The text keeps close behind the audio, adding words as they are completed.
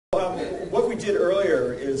What we did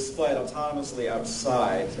earlier is fly it autonomously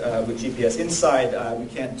outside with GPS. Inside, we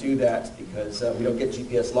can't do that because we don't get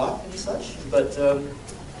GPS lock and such. But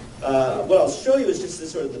what I'll show you is just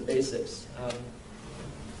sort of the basics.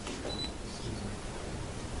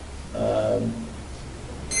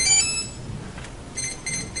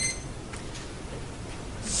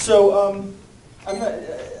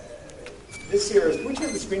 This here is, can we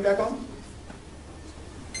turn the screen back on?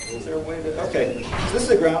 Is there a way to, okay, so this is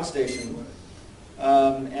a ground station.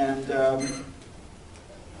 I'm going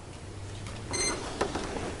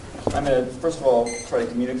to, first of all, try to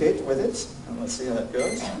communicate with it, and let's see how that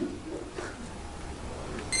goes.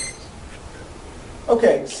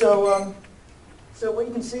 Okay, so what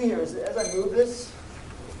you can see here is as I move this,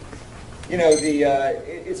 you know,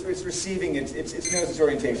 it's receiving it knows its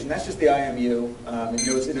orientation. That's just the IMU.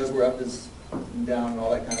 It knows where up is and down and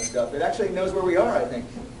all that kind of stuff. It actually knows where we are, I think.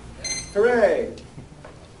 Hooray!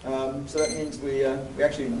 So that means we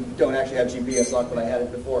actually don't actually have GPS lock, but I had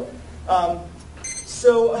it before.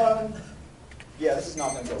 Yeah, this is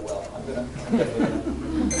not going to go well. I'm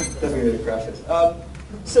definitely going to crash it.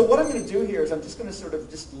 So what I'm going to do here is I'm just going to sort of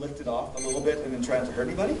just lift it off a little bit and then try not to hurt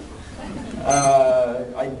anybody.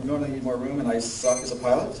 I normally need more room and I suck as a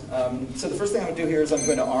pilot. So the first thing I'm going to do here is I'm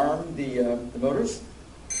going to arm the motors.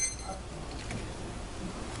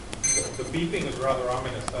 The beeping is rather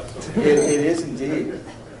ominous. That's it is indeed.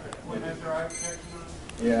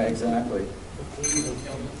 Yeah, exactly.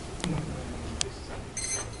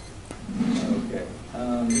 Okay.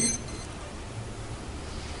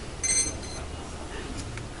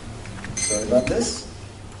 Sorry about this.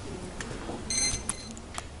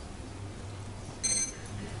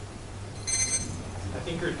 I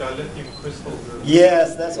think your dilithium crystals are...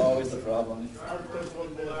 Yes, that's always the problem.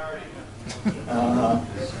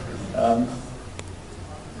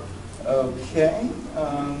 Okay.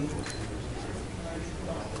 I'm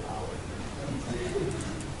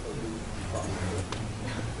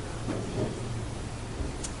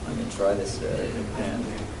going to try this pen.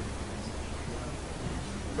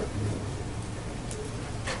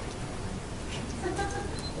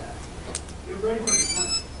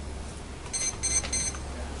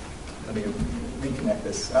 Let me reconnect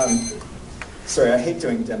this. Sorry, I hate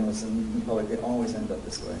doing demos, and probably they always end up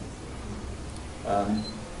this way. How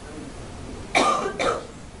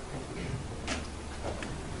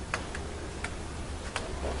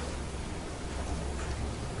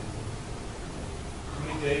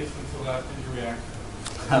many days since the last injury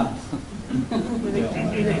accident?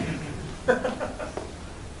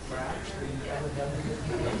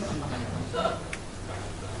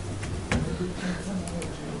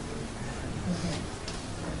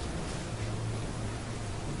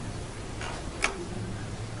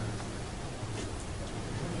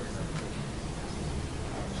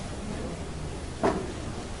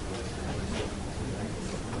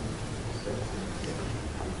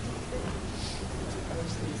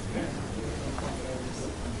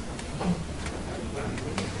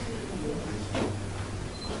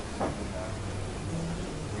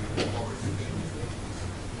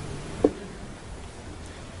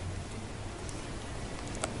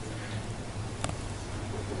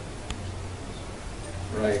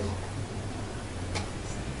 Right.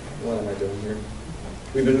 What am I doing here?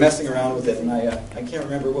 We've been messing around with it, and I can't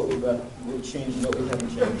remember what we've changed and what we haven't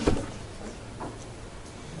changed.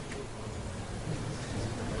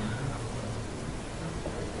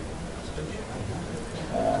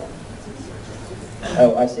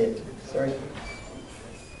 Oh, I see it. Sorry.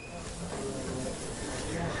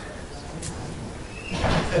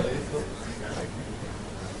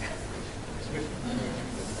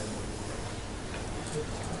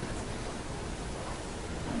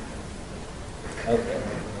 Okay.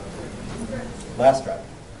 Last try.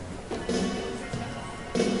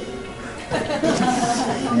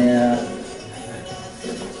 Yeah.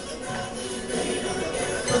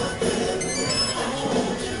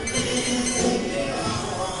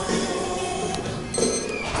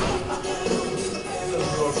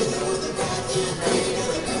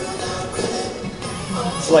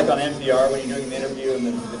 It's like on NPR when you're doing an interview and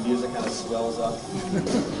the music kind of swells up.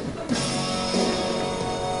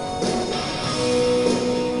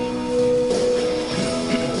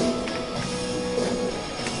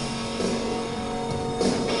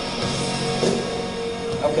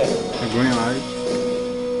 Okay. The green light.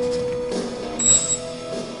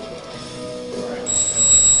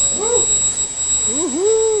 Woo!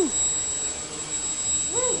 Woohoo!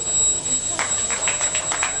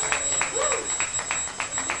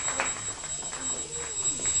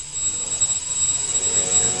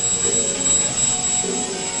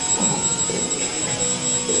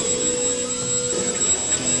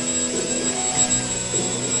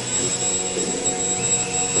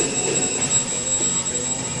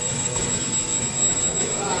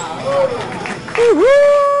 Woohoo!